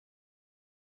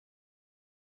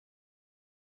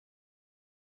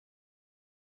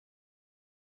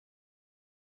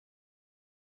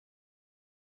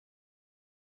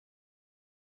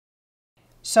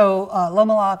So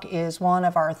Lomelok is one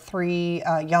of our 3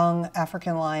 young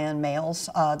African lion males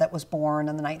that was born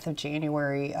on the 9th of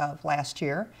January of last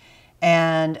year.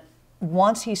 And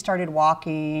once he started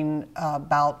walking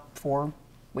about 4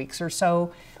 weeks or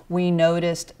so, we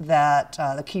noticed that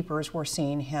the keepers were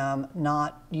seeing him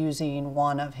not using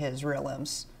one of his rear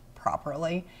limbs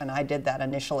properly. And I did that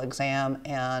initial exam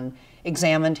and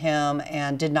examined him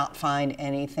and did not find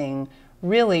anything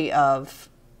really of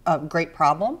a great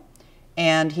problem.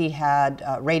 And he had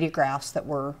radiographs that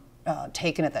were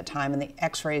taken at that time, and the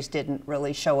x-rays didn't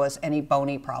really show us any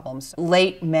bony problems.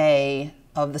 Late May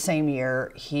of the same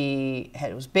year, he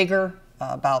was bigger,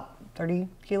 about 30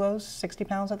 kilos, 60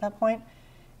 pounds at that point,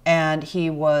 and he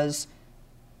was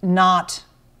not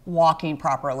walking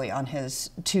properly on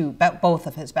both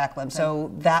of his back limbs.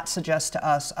 So that suggests to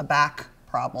us a back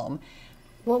problem.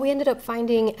 What we ended up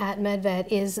finding at MedVet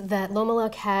is that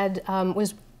Lomelok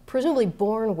was presumably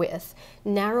born with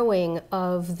narrowing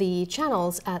of the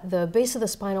channels at the base of the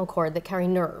spinal cord that carry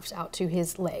nerves out to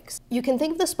his legs. You can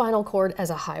think of the spinal cord as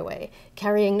a highway,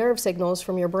 carrying nerve signals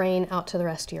from your brain out to the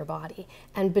rest of your body.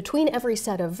 And between every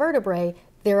set of vertebrae,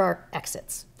 there are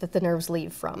exits that the nerves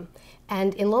leave from.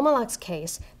 And in Lomelok's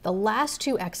case, the last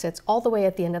 2 exits, all the way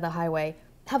at the end of the highway,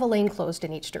 have a lane closed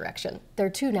in each direction. They're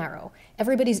too narrow.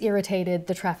 Everybody's irritated,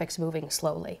 the traffic's moving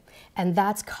slowly. And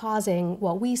that's causing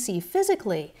what we see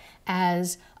physically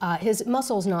as his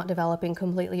muscles not developing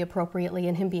completely appropriately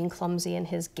and him being clumsy in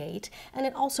his gait. And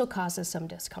it also causes some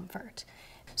discomfort.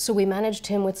 So we managed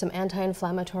him with some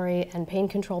anti-inflammatory and pain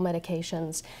control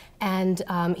medications, and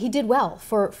he did well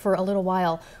for a little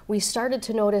while. We started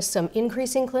to notice some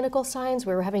increasing clinical signs.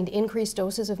 We were having to increase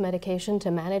doses of medication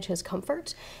to manage his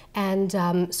comfort, and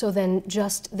so then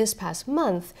just this past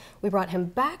month, we brought him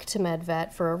back to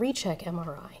MedVet for a recheck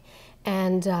MRI.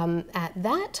 And at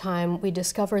that time, we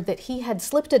discovered that he had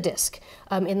slipped a disc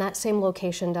in that same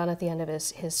location down at the end of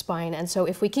his spine. And so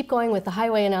if we keep going with the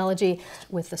highway analogy,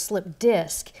 with the slipped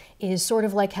disc is sort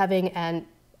of like having an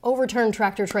overturned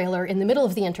tractor trailer in the middle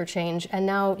of the interchange, and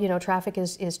now traffic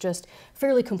is just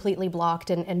fairly completely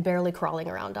blocked and barely crawling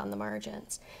around on the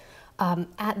margins.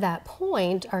 At that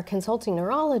point, our consulting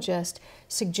neurologist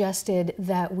suggested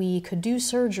that we could do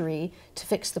surgery to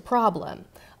fix the problem.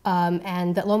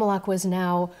 And that Lomelok was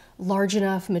now large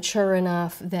enough, mature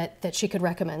enough that she could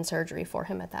recommend surgery for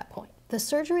him at that point. The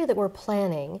surgery that we're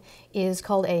planning is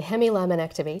called a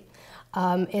hemilaminectomy.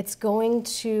 It's going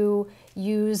to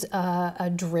use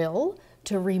a drill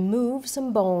to remove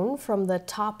some bone from the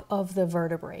top of the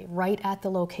vertebrae, right at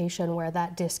the location where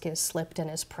that disc is slipped and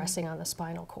is pressing on the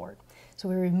spinal cord. So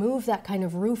we remove that kind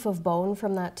of roof of bone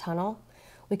from that tunnel.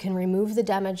 We can remove the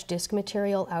damaged disc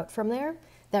material out from there.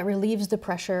 That relieves the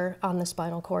pressure on the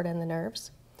spinal cord and the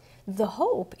nerves. The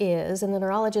hope is, and the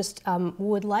neurologist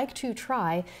would like to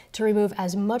try to remove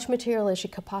as much material as she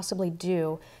could possibly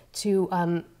do to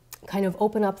kind of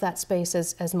open up that space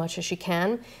as much as she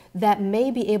can. That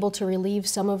may be able to relieve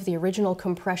some of the original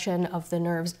compression of the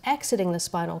nerves exiting the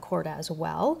spinal cord as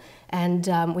well,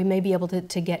 and we may be able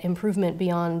to get improvement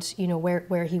beyond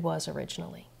where he was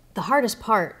originally. The hardest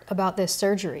part about this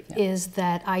surgery is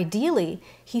that ideally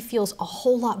he feels a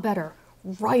whole lot better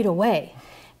right away.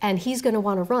 And he's going to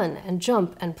want to run and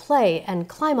jump and play and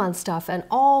climb on stuff and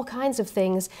all kinds of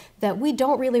things that we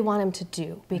don't really want him to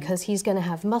do, because he's going to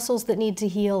have muscles that need to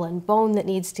heal and bone that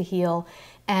needs to heal.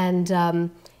 And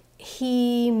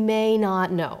he may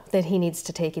not know that he needs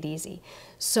to take it easy.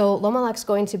 So Lomelok's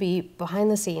going to be behind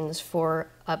the scenes for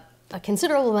a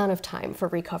considerable amount of time for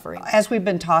recovery. As we've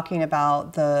been talking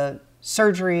about the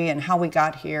surgery and how we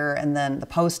got here and then the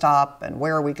post-op and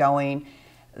where are we going,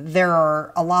 there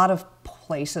are a lot of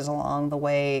places along the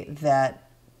way that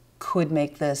could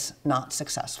make this not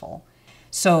successful.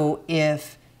 So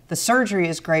if the surgery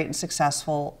is great and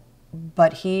successful,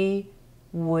 but he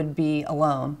would be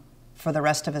alone for the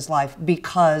rest of his life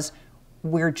because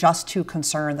we're just too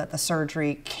concerned that the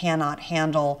surgery cannot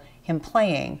handle him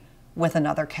playing with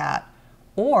another cat,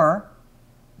 or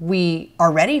we are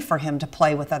ready for him to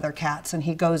play with other cats and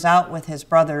he goes out with his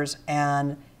brothers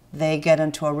and they get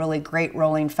into a really great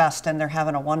rolling fest and they're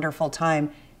having a wonderful time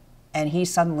and he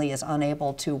suddenly is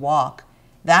unable to walk.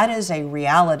 That is a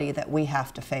reality that we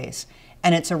have to face,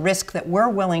 and it's a risk that we're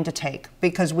willing to take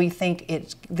because we think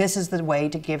this is the way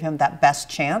to give him that best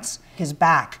chance. His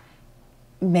back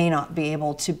may not be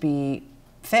able to be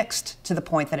fixed to the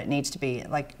point that it needs to be.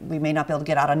 Like, we may not be able to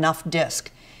get out enough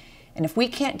disc. And if we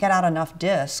can't get out enough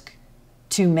disc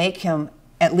to make him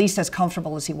at least as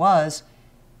comfortable as he was,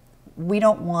 we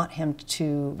don't want him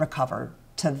to recover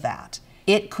to that.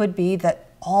 It could be that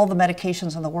all the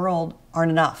medications in the world aren't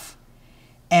enough.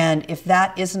 And if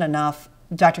that isn't enough,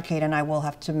 Dr. Kate and I will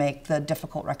have to make the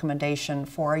difficult recommendation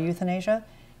for a euthanasia,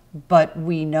 but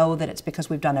we know that it's because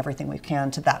we've done everything we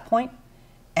can to that point,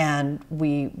 and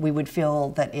we would feel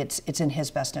that it's in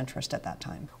his best interest at that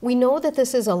time. We know that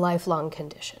this is a lifelong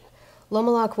condition.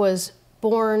 Lomelok was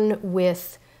born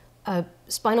with a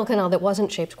spinal canal that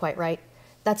wasn't shaped quite right.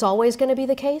 That's always going to be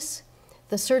the case.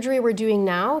 The surgery we're doing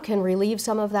now can relieve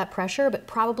some of that pressure, but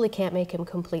probably can't make him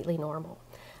completely normal.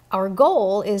 Our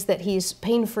goal is that he's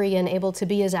pain-free and able to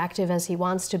be as active as he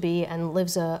wants to be and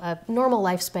lives a normal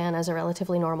lifespan as a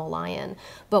relatively normal lion.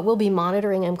 But we'll be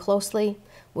monitoring him closely.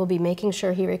 We'll be making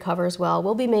sure he recovers well.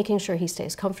 We'll be making sure he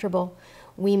stays comfortable.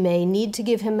 We may need to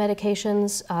give him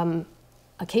medications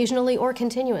occasionally or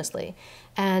continuously.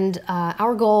 And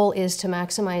our goal is to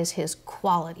maximize his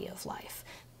quality of life.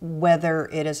 Whether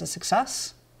it is a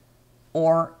success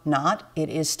or not, it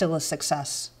is still a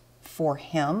success for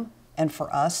him and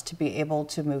for us to be able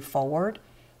to move forward.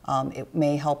 It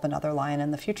may help another lion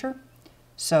in the future.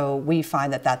 So we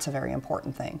find that that's a very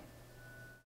important thing.